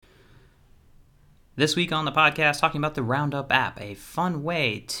This week on the podcast, talking about the Roundup app, a fun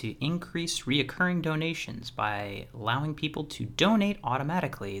way to increase reoccurring donations by allowing people to donate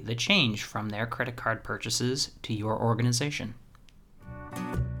automatically the change from their credit card purchases to your organization.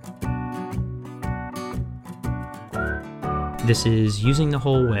 This is Using the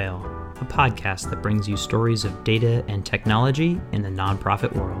Whole Whale, a podcast that brings you stories of data and technology in the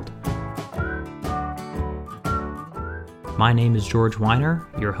nonprofit world. My name is George Weiner,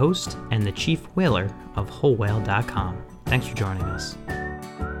 your host and the chief whaler of WholeWhale.com. Thanks for joining us.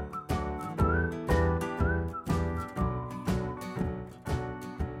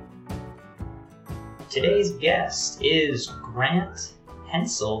 Today's guest is Grant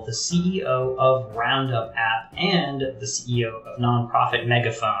Hensel, the CEO of Roundup app and the CEO of nonprofit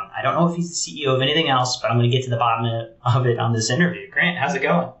Megaphone. I don't know if he's the CEO of anything else, but I'm going to get to the bottom of it on this interview. Grant, how's it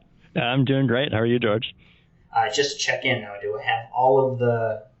going? I'm doing great. How are you, George? Just to check in, though, do I have all of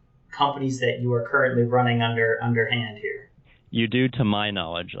the companies that you are currently running underhand here? You do, to my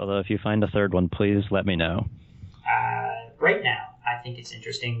knowledge. Although if you find a third one, please let me know. Right now, I think it's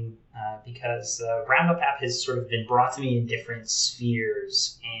interesting because the Roundup app has sort of been brought to me in different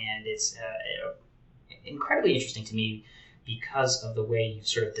spheres, and it's incredibly interesting to me because of the way you've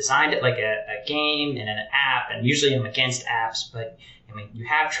sort of designed it like a game and an app, and usually I'm against apps, but I mean, you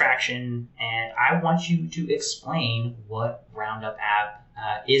have traction, and I want you to explain what Roundup app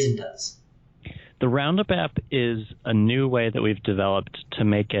is and does. The Roundup app is a new way that we've developed to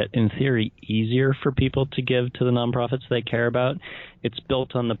make it, in theory, easier for people to give to the nonprofits they care about. It's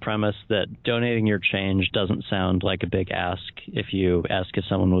built on the premise that donating your change doesn't sound like a big ask if you ask if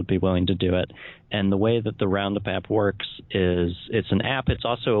someone would be willing to do it. And the way that the Roundup app works is it's an app. It's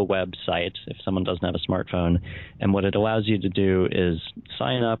also a website if someone doesn't have a smartphone. And what it allows you to do is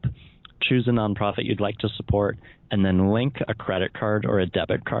sign up, choose a nonprofit you'd like to support, and then link a credit card or a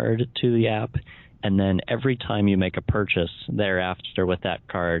debit card to the app. And then every time you make a purchase thereafter with that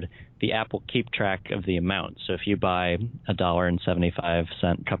card, the app will keep track of the amount. So if you buy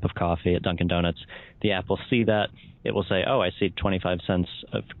 $1.75 cup of coffee at Dunkin' Donuts, the app will see that. It will say, oh, I see 25 cents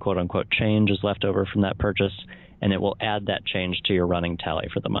of quote-unquote change is left over from that purchase, and it will add that change to your running tally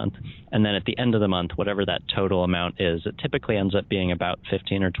for the month. And then at the end of the month, whatever that total amount is, it typically ends up being about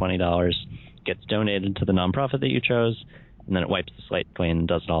 $15 or $20, gets donated to the nonprofit that you chose, and then it wipes the slate clean and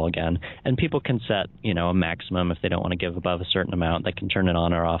does it all again. And people can set, a maximum if they don't want to give above a certain amount. They can turn it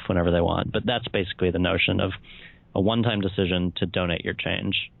on or off whenever they want. But that's basically the notion of a one-time decision to donate your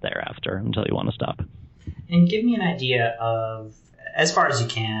change thereafter until you want to stop. And give me an idea of, as far as you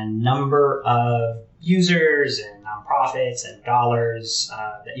can, number of users and nonprofits and dollars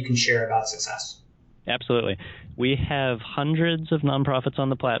that you can share about success. Absolutely. We have hundreds of nonprofits on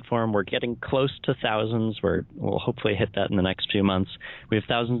the platform. We're getting close to thousands. We'll hopefully hit that in the next few months. We have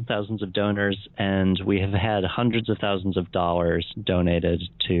thousands and thousands of donors, and we have had hundreds of thousands of dollars donated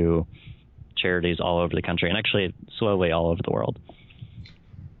to charities all over the country, and actually slowly all over the world.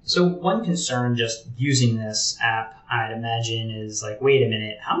 So one concern just using this app, I'd imagine, is like, wait a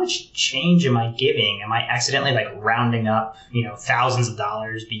minute, how much change am I giving? Am I accidentally rounding up, thousands of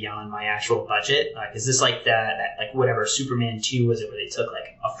dollars beyond my actual budget? Like, is this like that like whatever Superman 2 was it, where they took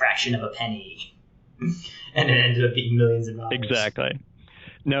like a fraction of a penny and it ended up being millions of dollars? Exactly.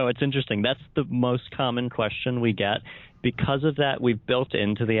 No, it's interesting. That's the most common question we get. Because of that, we've built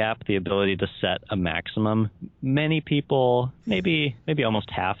into the app the ability to set a maximum. Many people, maybe almost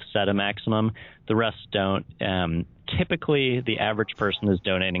half, set a maximum. The rest don't. Typically, the average person is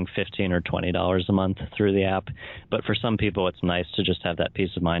donating $15 or $20 a month through the app. But for some people, it's nice to just have that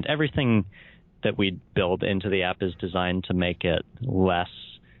peace of mind. Everything that we build into the app is designed to make it less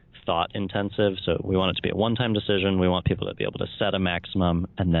thought intensive. So we want it to be a one-time decision. We want people to be able to set a maximum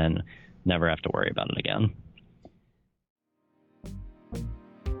and then never have to worry about it again.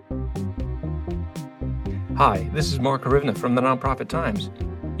 Hi, this is Mark Harivna from the Nonprofit Times.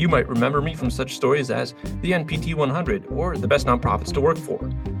 You might remember me from such stories as the NPT 100 or the best nonprofits to work for.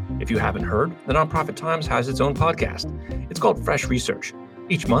 If you haven't heard, the Nonprofit Times has its own podcast. It's called Fresh Research.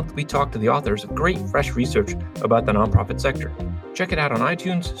 Each month, we talk to the authors of great fresh research about the nonprofit sector. Check it out on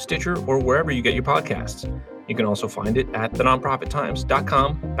iTunes, Stitcher, or wherever you get your podcasts. You can also find it at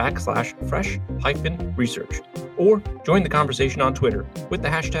thenonprofittimes.com/fresh-research, or join the conversation on Twitter with the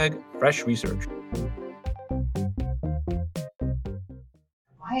hashtag FreshResearch.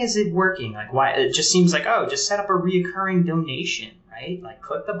 Why is it working? Like, why? It just seems like, just set up a reoccurring donation, right? Like,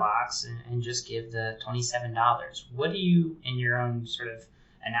 click the box and just give the $27. What do you, in your own sort of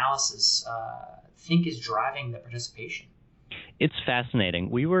analysis, think is driving the participation? It's fascinating.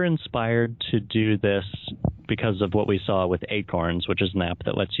 We were inspired to do this because of what we saw with Acorns, which is an app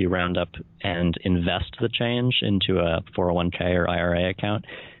that lets you round up and invest the change into a 401k or IRA account.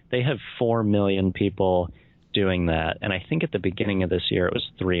 They have 4 million people doing that. And I think at the beginning of this year, it was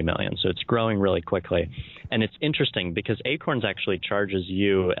 3 million. So it's growing really quickly. And it's interesting because Acorns actually charges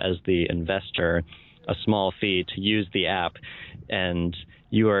you as the investor a small fee to use the app. And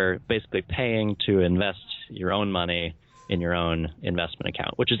you are basically paying to invest your own money in your own investment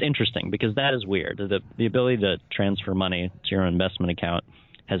account, which is interesting because that is weird. The ability to transfer money to your own investment account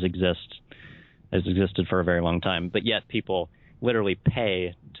has existed for a very long time, but yet people literally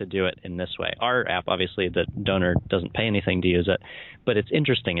pay to do it in this way. Our app, obviously, the donor doesn't pay anything to use it, but it's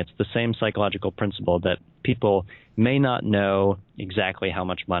interesting. It's the same psychological principle that people may not know exactly how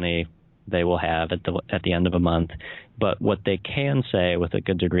much money they will have at the end of a month, but what they can say with a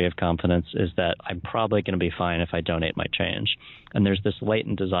good degree of confidence is that I'm probably going to be fine if I donate my change. And there's this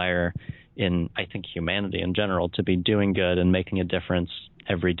latent desire in, I think, humanity in general to be doing good and making a difference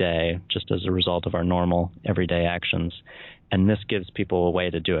every day just as a result of our normal everyday actions. And this gives people a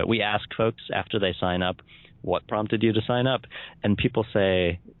way to do it. We ask folks after they sign up, what prompted you to sign up? And people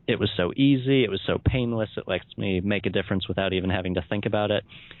say, it was so easy, it was so painless, it lets me make a difference without even having to think about it.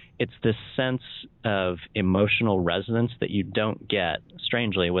 It's this sense of emotional resonance that you don't get,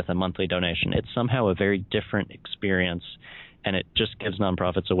 strangely, with a monthly donation. It's somehow a very different experience, and it just gives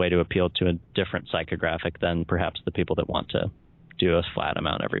nonprofits a way to appeal to a different psychographic than perhaps the people that want to do a flat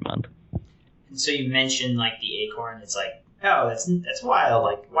amount every month. And so you mentioned like the Acorn. It's like, oh, that's wild.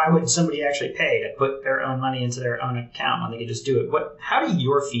 Like, why would somebody actually pay to put their own money into their own account when they could just do it? How do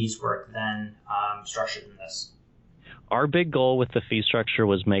your fees work then, structured in this? Our big goal with the fee structure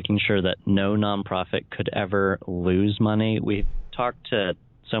was making sure that no nonprofit could ever lose money. We talked to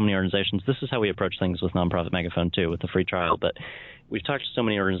so many organizations. This is how we approach things with Nonprofit Megaphone, too, with the free trial. But we've talked to so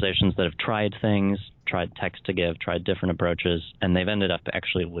many organizations that have tried things, tried text to give, tried different approaches, and they've ended up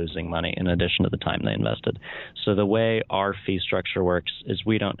actually losing money in addition to the time they invested. So the way our fee structure works is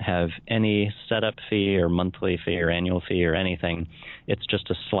we don't have any setup fee or monthly fee or annual fee or anything. It's just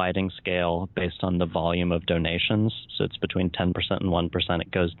a sliding scale based on the volume of donations. So it's between 10% and 1%.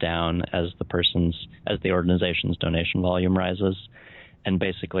 It goes down as the organization's donation volume rises, and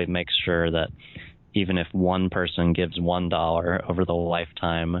basically makes sure that even if one person gives $1 over the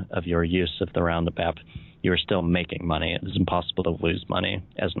lifetime of your use of the Roundup app, you're still making money. It is impossible to lose money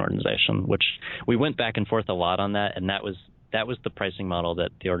as an organization, which we went back and forth a lot on that, and that was the pricing model that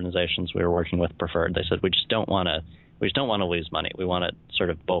the organizations we were working with preferred. They said, we just don't want to lose money. We want to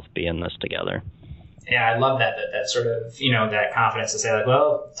sort of both be in this together. Yeah, I love that sort of, that confidence to say, like,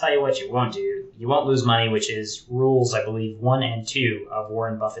 well, I'll tell you what you won't do. You won't lose money, which is rules, I believe, 1 and 2 of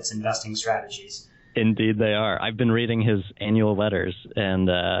Warren Buffett's investing strategies. Indeed they are. I've been reading his annual letters, and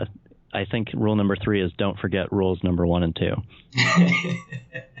I think rule number 3 is don't forget rules number 1 and 2.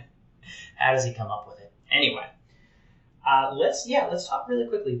 How does he come up with it? Anyway, let's talk really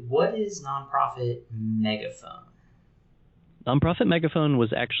quickly. What is Nonprofit Megaphone? Nonprofit Megaphone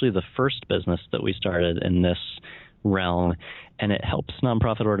was actually the first business that we started in this realm, and it helps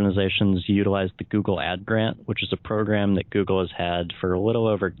nonprofit organizations utilize the Google Ad Grant, which is a program that Google has had for a little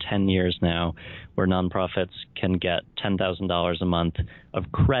over 10 years now, where nonprofits can get $10,000 a month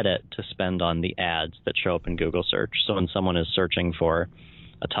of credit to spend on the ads that show up in Google search. So when someone is searching for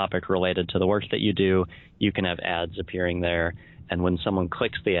a topic related to the work that you do, you can have ads appearing there. And when someone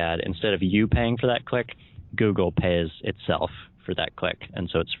clicks the ad, instead of you paying for that click, Google pays itself for that click, and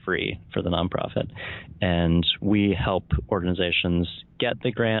so it's free for the nonprofit. And we help organizations get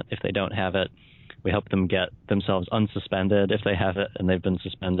the grant if they don't have it. We help them get themselves unsuspended if they have it and they've been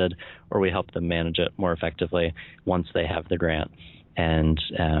suspended, or we help them manage it more effectively once they have the grant. And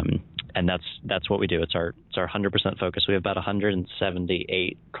that's what we do. It's our 100% focus. We have about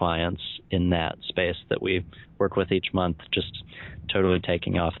 178 clients in that space that we work with each month, just totally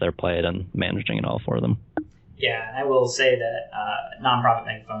taking off their plate and managing it all for them. Yeah, and I will say that Nonprofit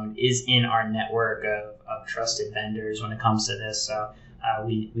Megaphone is in our network of trusted vendors when it comes to this. So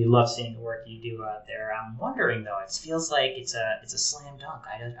we love seeing the work you do out there. I'm wondering though, it feels like it's a slam dunk.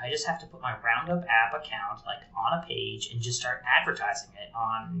 I just have to put my Roundup app account like on a page and just start advertising it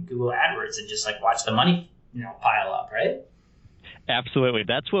on Google AdWords and just like watch the money pile up, right? Absolutely.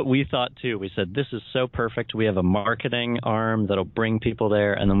 That's what we thought, too. We said, this is so perfect. We have a marketing arm that'll bring people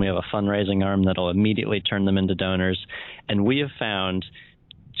there, and then we have a fundraising arm that'll immediately turn them into donors. And we have found,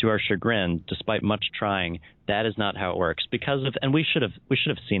 to our chagrin, despite much trying, that is not how it works. And we should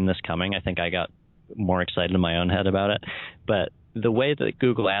have seen this coming. I think I got more excited in my own head about it. But the way that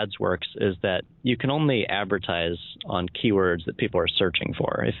Google Ads works is that you can only advertise on keywords that people are searching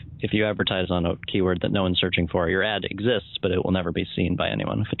for. If you advertise on a keyword that no one's searching for, your ad exists, but it will never be seen by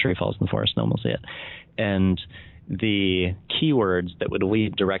anyone. If a tree falls in the forest, no one will see it. And the keywords that would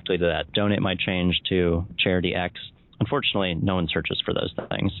lead directly to that, donate my change to charity X, unfortunately, no one searches for those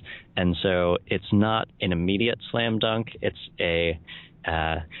things. And so it's not an immediate slam dunk. It's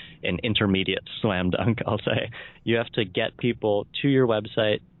an intermediate slam dunk, I'll say. You have to get people to your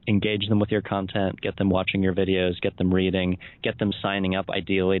website, engage them with your content, get them watching your videos, get them reading, get them signing up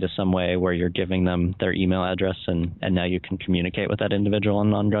ideally to some way where you're giving them their email address and now you can communicate with that individual on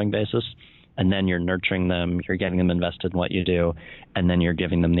an ongoing basis. And then you're nurturing them, you're getting them invested in what you do, and then you're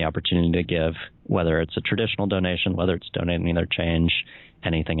giving them the opportunity to give, whether it's a traditional donation, whether it's donating their change,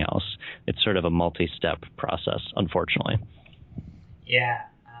 anything else. It's sort of a multi-step process, unfortunately. Yeah,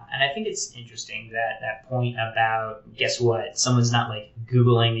 and I think it's interesting that point about, guess what, someone's not like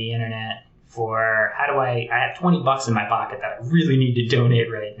Googling the internet for, how do I have $20 in my pocket that I really need to donate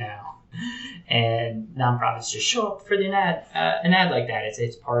right now. And nonprofits just show up for an ad like that.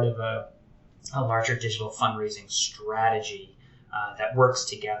 It's part of a larger digital fundraising strategy that works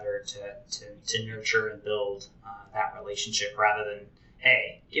together to nurture and build that relationship rather than,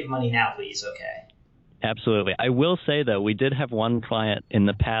 hey, give money now, please, okay. Absolutely. I will say, though, we did have one client in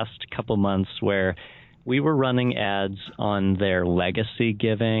the past couple months where we were running ads on their legacy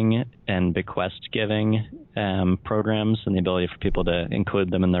giving and bequest giving programs and the ability for people to include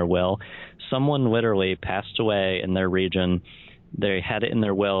them in their will. Someone literally passed away in their region. They had it in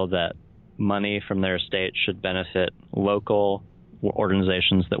their will that money from their estate should benefit local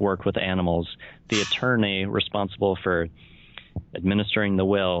organizations that work with animals. The attorney responsible for administering the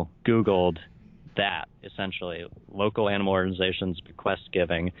will Googled that, essentially, local animal organizations bequest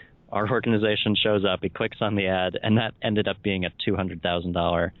giving. Our organization shows up, he clicks on the ad, and that ended up being a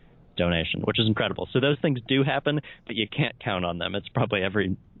 $200,000 donation, which is incredible. So those things do happen, but you can't count on them. It's probably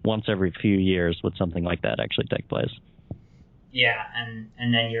once every few years would something like that actually take place. Yeah,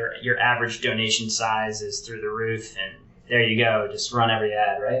 and then your average donation size is through the roof, and there you go, just run every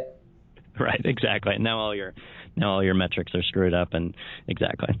ad, right? Right, exactly. Now all your metrics are screwed up, and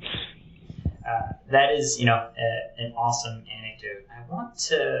exactly. That is, an awesome anecdote. I want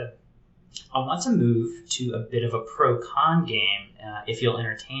to move to a bit of a pro-con game, if you'll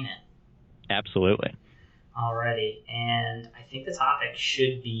entertain it. Absolutely. Alrighty, and I think the topic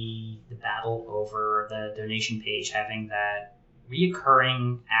should be the battle over the donation page having that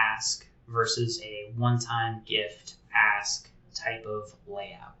reoccurring ask versus a one-time gift ask type of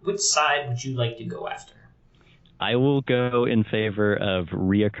layout. Which side would you like to go after? I will go in favor of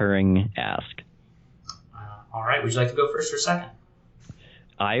reoccurring ask. All right. Would you like to go first or second?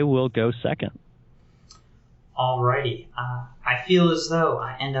 I will go second. All righty. I feel as though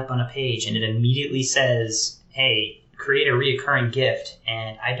I end up on a page and it immediately says, hey, create a reoccurring gift.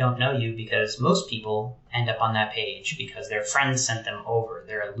 And I don't know you because most people end up on that page because their friends sent them over.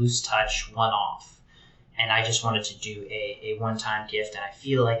 They're a loose touch one-off. And I just wanted to do a one-time gift. And I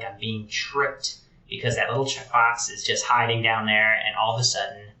feel like I'm being tricked because that little checkbox is just hiding down there and all of a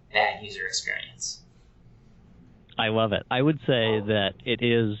sudden, bad user experience. I love it. I would say that it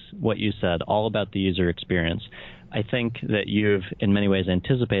is what you said, all about the user experience. I think that you've, in many ways,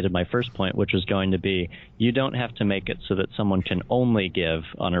 anticipated my first point, which was going to be you don't have to make it so that someone can only give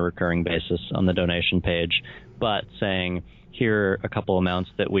on a recurring basis on the donation page, but saying, here are a couple amounts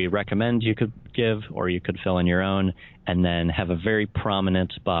that we recommend you could give or you could fill in your own, and then have a very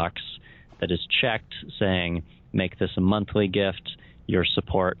prominent box that is checked saying, make this a monthly gift. Your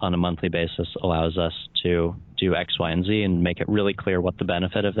support on a monthly basis allows us to do X, Y, and Z and make it really clear what the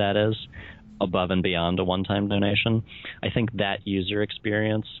benefit of that is above and beyond a one-time donation. I think that user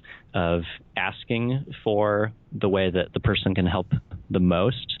experience of asking for the way that the person can help the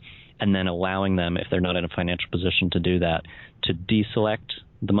most and then allowing them, if they're not in a financial position to do that, to deselect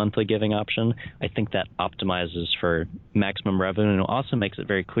the monthly giving option, I think that optimizes for maximum revenue and also makes it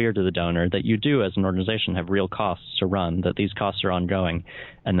very clear to the donor that you do as an organization have real costs to run, that these costs are ongoing,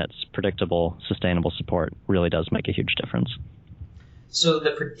 and that's predictable, sustainable support really does make a huge difference. So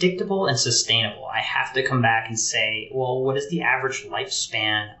the predictable and sustainable, I have to come back and say, well, what is the average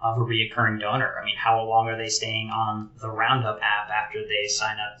lifespan of a reoccurring donor? I mean, how long are they staying on the Roundup app after they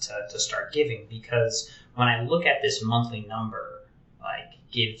sign up to start giving? Because when I look at this monthly number, like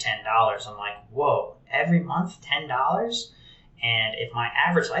give $10, I'm like, whoa, every month $10? And if my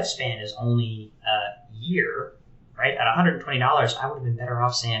average lifespan is only a year, right, at $120, I would have been better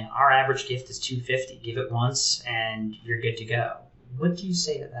off saying our average gift is $250. Give it once and you're good to go. What do you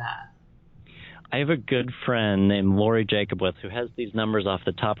say to that? I have a good friend named Lori Jacobwith who has these numbers off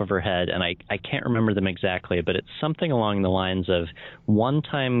the top of her head, and I can't remember them exactly, but it's something along the lines of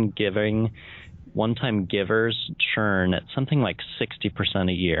one-time givers churn at something like 60%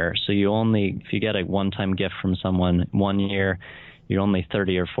 a year. So if you get a one-time gift from someone one year, you're only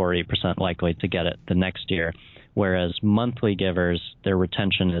 30 or 40% likely to get it the next year. Whereas monthly givers, their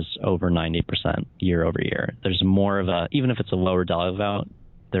retention is over 90% year over year. There's more of even if it's a lower dollar amount,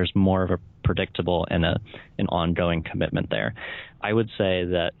 there's more of a predictable and an ongoing commitment there. I would say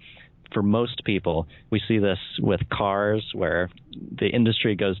that for most people, we see this with cars where the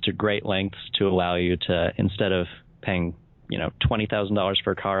industry goes to great lengths to allow you to, instead of paying $20,000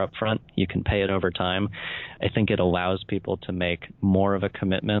 for a car up front, you can pay it over time. I think it allows people to make more of a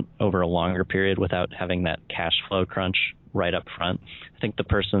commitment over a longer period without having that cash flow crunch right up front. I think the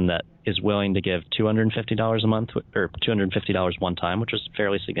person that is willing to give $250 a month or $250 one time, which is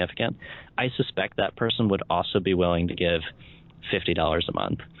fairly significant, I suspect that person would also be willing to give $50 a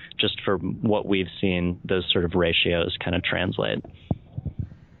month. Just for what we've seen, those sort of ratios kind of translate.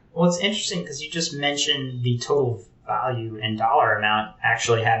 Well, it's interesting because you just mentioned the total value and dollar amount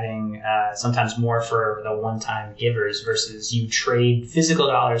actually having sometimes more for the one-time givers versus you trade physical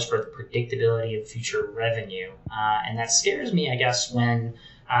dollars for the predictability of future revenue. And that scares me, I guess, when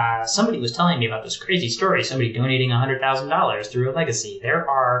somebody was telling me about this crazy story, somebody donating $100,000 through a legacy. There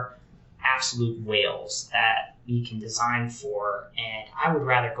are absolute whales that we can design for, and I would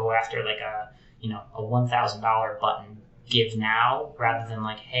rather go after like a $1,000 button, give now, rather than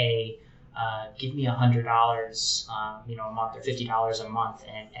like, hey, give me $100 a month or $50 a month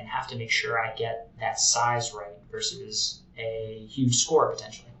and have to make sure I get that size right versus a huge score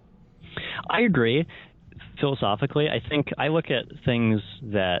potentially. I agree. Philosophically, I think I look at things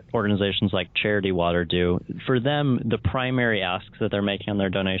that organizations like Charity Water do. For them, the primary ask that they're making on their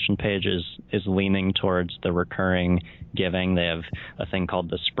donation page is leaning towards the recurring giving. They have a thing called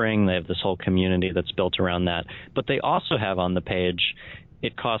the Spring. They have this whole community that's built around that. But they also have on the page,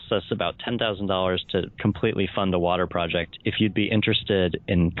 it costs us about $10,000 to completely fund a water project. If you'd be interested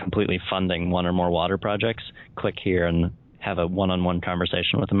in completely funding one or more water projects, click here and have a one-on-one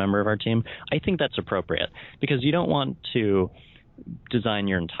conversation with a member of our team. I think that's appropriate because you don't want to design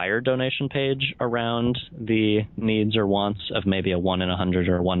your entire donation page around the needs or wants of maybe a 1 in 100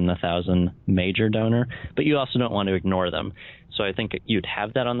 or 1 in 1,000 major donor, but you also don't want to ignore them. So I think you'd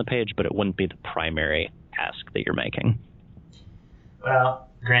have that on the page, but it wouldn't be the primary ask that you're making. Well,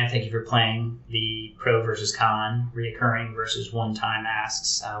 Grant, thank you for playing the pro versus con, reoccurring versus one-time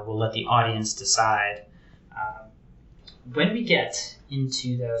asks. We'll let the audience decide. When we get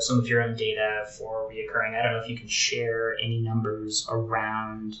into some of your own data for reoccurring, I don't know if you can share any numbers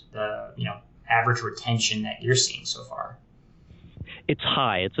around the average retention that you're seeing so far. It's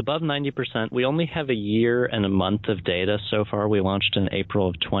high. It's above 90%. We only have a year and a month of data so far. We launched in April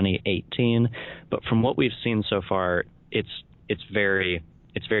of 2018, but from what we've seen so far, it's very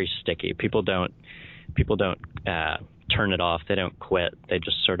sticky. People don't turn it off. They don't quit. They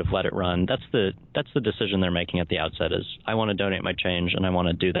just sort of let it run. That's the decision they're making at the outset is I want to donate my change and I want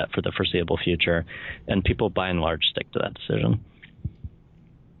to do that for the foreseeable future. And people by and large stick to that decision.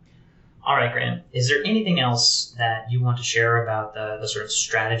 All right, Grant. Is there anything else that you want to share about the sort of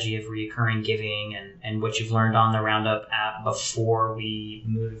strategy of recurring giving and what you've learned on the Roundup app before we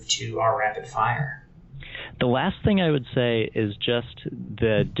move to our rapid fire? The last thing I would say is just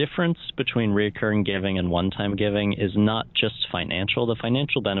the difference between recurring giving and one-time giving is not just financial. The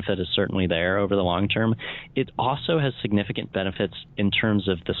financial benefit is certainly there over the long term. It also has significant benefits in terms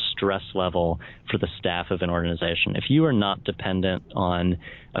of the stress level for the staff of an organization. If you are not dependent on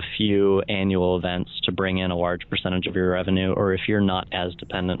a few annual events to bring in a large percentage of your revenue, or if you're not as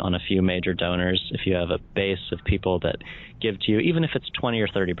dependent on a few major donors, if you have a base of people that give to you, even if it's 20 or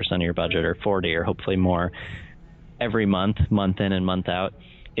 30% of your budget or 40 or hopefully more every month in and month out,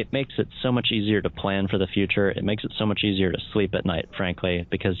 it makes it so much easier to plan for the future. It makes it so much easier to sleep at night, frankly,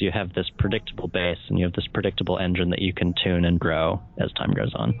 because you have this predictable base and you have this predictable engine that you can tune and grow as time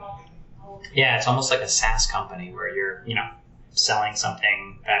goes on. Yeah, it's almost like a SaaS company where you're, selling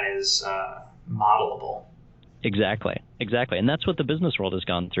something that is modelable. Exactly. And that's what the business world has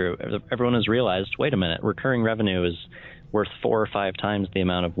gone through. Everyone has realized, wait a minute, recurring revenue is worth 4 or 5 times the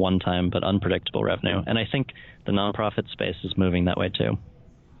amount of one-time but unpredictable revenue. And I think the nonprofit space is moving that way too.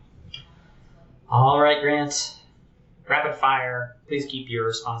 All right, Grant. Rapid fire. Please keep your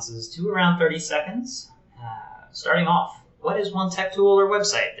responses to around 30 seconds. Starting off, what is one tech tool or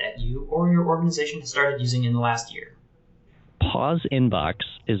website that you or your organization has started using in the last year? Pause Inbox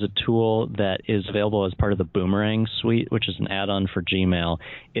is a tool that is available as part of the Boomerang suite, which is an add-on for Gmail.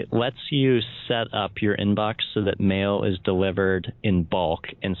 It lets you set up your inbox so that mail is delivered in bulk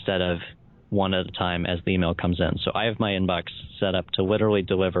instead of one at a time as the email comes in. So I have my inbox set up to literally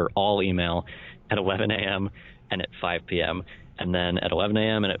deliver all email at 11 a.m. and at 5 p.m. And then at 11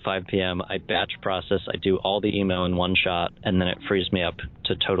 a.m. and at 5 p.m., I batch process. I do all the email in one shot, and then it frees me up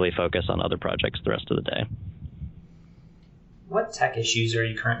to totally focus on other projects the rest of the day. What tech issues are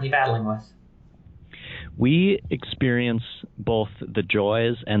you currently battling with? We experience both the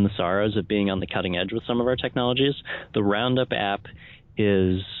joys and the sorrows of being on the cutting edge with some of our technologies. The Roundup app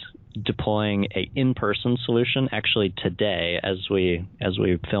is deploying a in-person solution actually today as we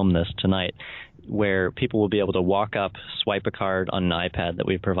film this tonight, where people will be able to walk up, swipe a card on an iPad that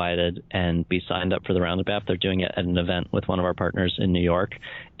we've provided, and be signed up for the Roundup app. They're doing it at an event with one of our partners in New York,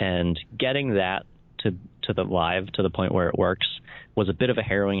 and getting that to the live to the point where it works was a bit of a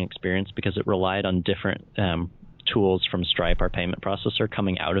harrowing experience because it relied on different tools from Stripe, our payment processor,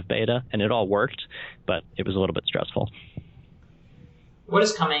 coming out of beta, and it all worked, but it was a little bit stressful. What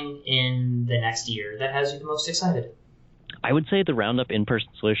is coming in the next year that has you the most excited? I would say the Roundup in-person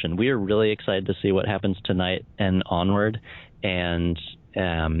solution. We are really excited to see what happens tonight and onward, and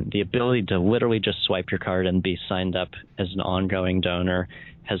the ability to literally just swipe your card and be signed up as an ongoing donor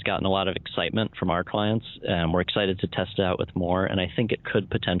has gotten a lot of excitement from our clients. We're excited to test it out with more, and I think it could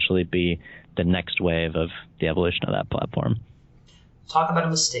potentially be the next wave of the evolution of that platform. Talk about a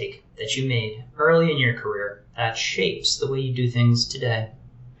mistake that you made early in your career that shapes the way you do things today.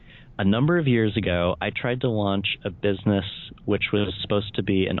 A number of years ago, I tried to launch a business which was supposed to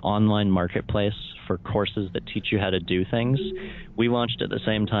be an online marketplace for courses that teach you how to do things. We launched at the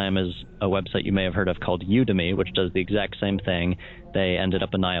same time as a website you may have heard of called Udemy, which does the exact same thing. They ended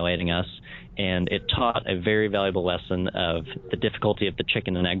up annihilating us, and it taught a very valuable lesson of the difficulty of the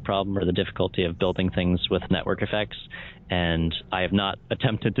chicken and egg problem, or the difficulty of building things with network effects. And I have not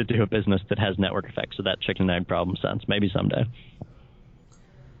attempted to do a business that has network effects of that chicken and egg problem sense. Maybe someday.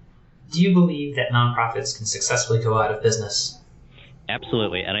 Do you believe that nonprofits can successfully go out of business?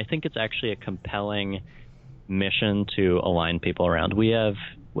 Absolutely, and I think it's actually a compelling mission to align people around.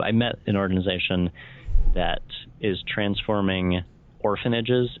 I met an organization that is transforming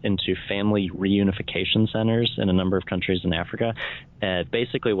orphanages into family reunification centers in a number of countries in Africa.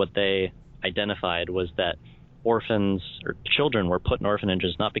 Basically what they identified was that orphans or children were put in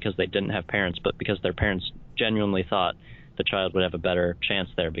orphanages not because they didn't have parents, but because their parents genuinely thought the child would have a better chance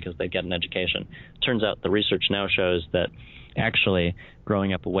there because they'd get an education. Turns out the research now shows that actually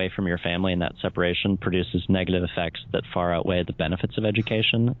growing up away from your family and that separation produces negative effects that far outweigh the benefits of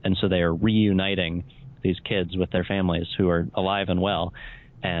education. And so they are reuniting these kids with their families who are alive and well.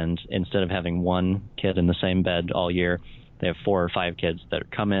 And instead of having one kid in the same bed all year, they have 4 or 5 kids that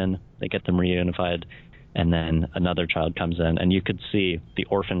come in, they get them reunified, and then another child comes in. And you could see the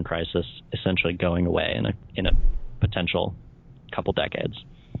orphan crisis essentially going away in a potential couple decades.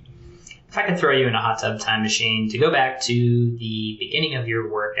 If I could throw you in a hot tub time machine to go back to the beginning of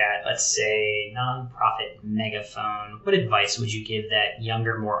your work at, let's say, nonprofit Megaphone, what advice would you give that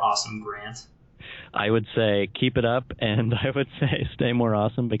younger, more awesome Grant? I would say keep it up, and I would say stay more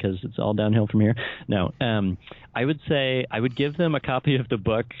awesome because it's all downhill from here. No, I would say I would give them a copy of the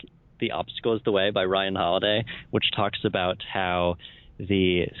book The Obstacle is the Way by Ryan Holiday, which talks about how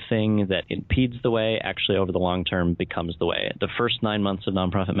the thing that impedes the way actually over the long term becomes the way. The first 9 months of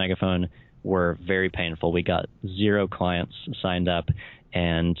Nonprofit Megaphone were very painful. We got 0 clients signed up,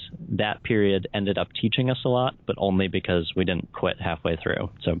 and that period ended up teaching us a lot, but only because we didn't quit halfway through.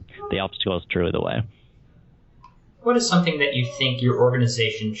 So the obstacle is truly the way. What is something that you think your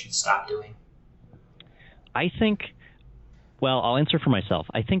organization should stop doing? I think, well, I'll answer for myself.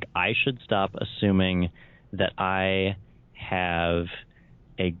 I think I should stop assuming that I have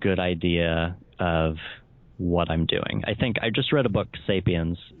a good idea of what I'm doing. I think I just read a book,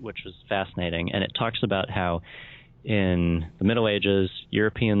 Sapiens, which was fascinating, and it talks about how in the Middle Ages,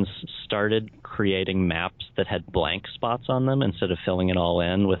 Europeans started creating maps that had blank spots on them instead of filling it all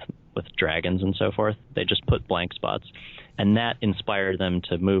in with dragons and so forth. They just put blank spots, and that inspired them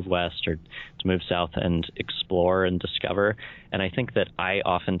to move west or to move south and explore and discover. And I think that I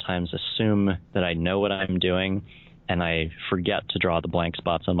oftentimes assume that I know what I'm doing, and I forget to draw the blank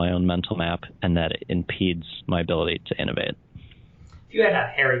spots on my own mental map, and that it impedes my ability to innovate. If you had a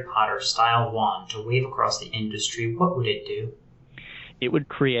Harry Potter-style wand to wave across the industry, what would it do? It would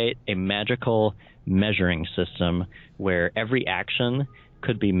create a magical measuring system where every action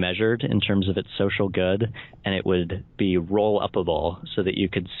could be measured in terms of its social good, and it would be roll-upable so that you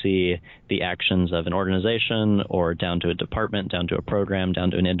could see the actions of an organization or down to a department, down to a program,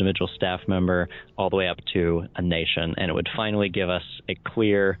 down to an individual staff member, all the way up to a nation. And it would finally give us a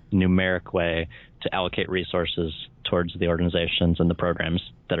clear, numeric way to allocate resources towards the organizations and the programs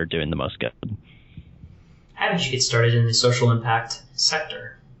that are doing the most good. How did you get started in the social impact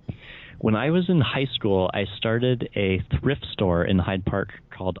sector? When I was in high school, I started a thrift store in Hyde Park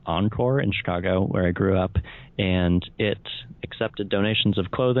called Encore in Chicago, where I grew up, and it accepted donations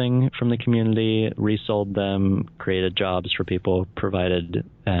of clothing from the community, resold them, created jobs for people, provided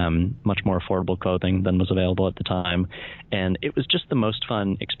much more affordable clothing than was available at the time. And it was just the most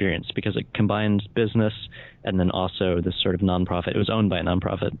fun experience because it combined business and then also this sort of nonprofit. It was owned by a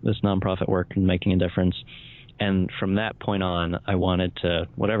nonprofit, this nonprofit work and making a difference. And from that point on, I wanted to,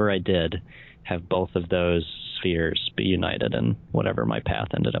 whatever I did, have both of those spheres be united in whatever my path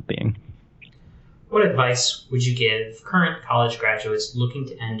ended up being. What advice would you give current college graduates looking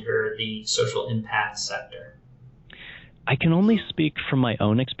to enter the social impact sector? I can only speak from my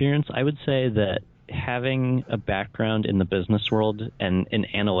own experience. I would say that having a background in the business world and in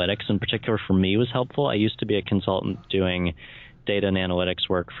analytics in particular for me was helpful. I used to be a consultant doing data and analytics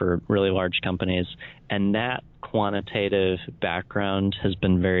work for really large companies, and that quantitative background has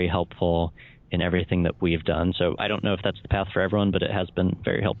been very helpful in everything that we've done. So I don't know if that's the path for everyone, but it has been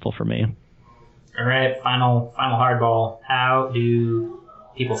very helpful for me. All right, final hardball. How do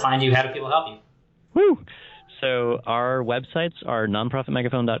people find you? How do people help you? Woo! So our websites are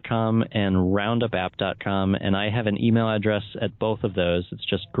nonprofitmegaphone.com and roundupapp.com, and I have an email address at both of those. It's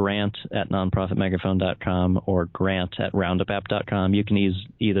just grant@nonprofitmegaphone.com or grant@roundupapp.com. You can use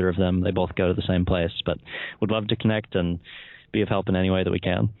either of them. They both go to the same place, but would love to connect and be of help in any way that we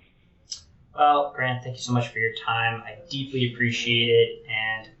can. Well, Grant, thank you so much for your time. I deeply appreciate it,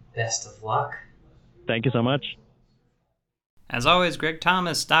 and best of luck. Thank you so much. As always,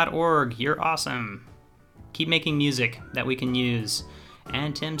 gregthomas.org. You're awesome. Keep making music that we can use.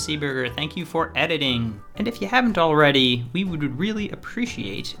 And Tim Seeberger, thank you for editing. And if you haven't already, we would really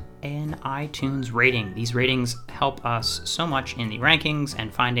appreciate an iTunes rating. These ratings help us so much in the rankings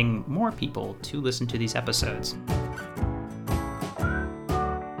and finding more people to listen to these episodes.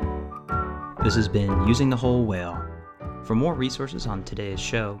 This has been Using the Whole Whale. For more resources on today's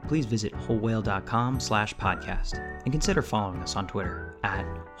show, please visit wholewhale.com/podcast and consider following us on Twitter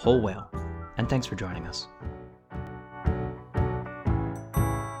 @wholewhale. And thanks for joining us.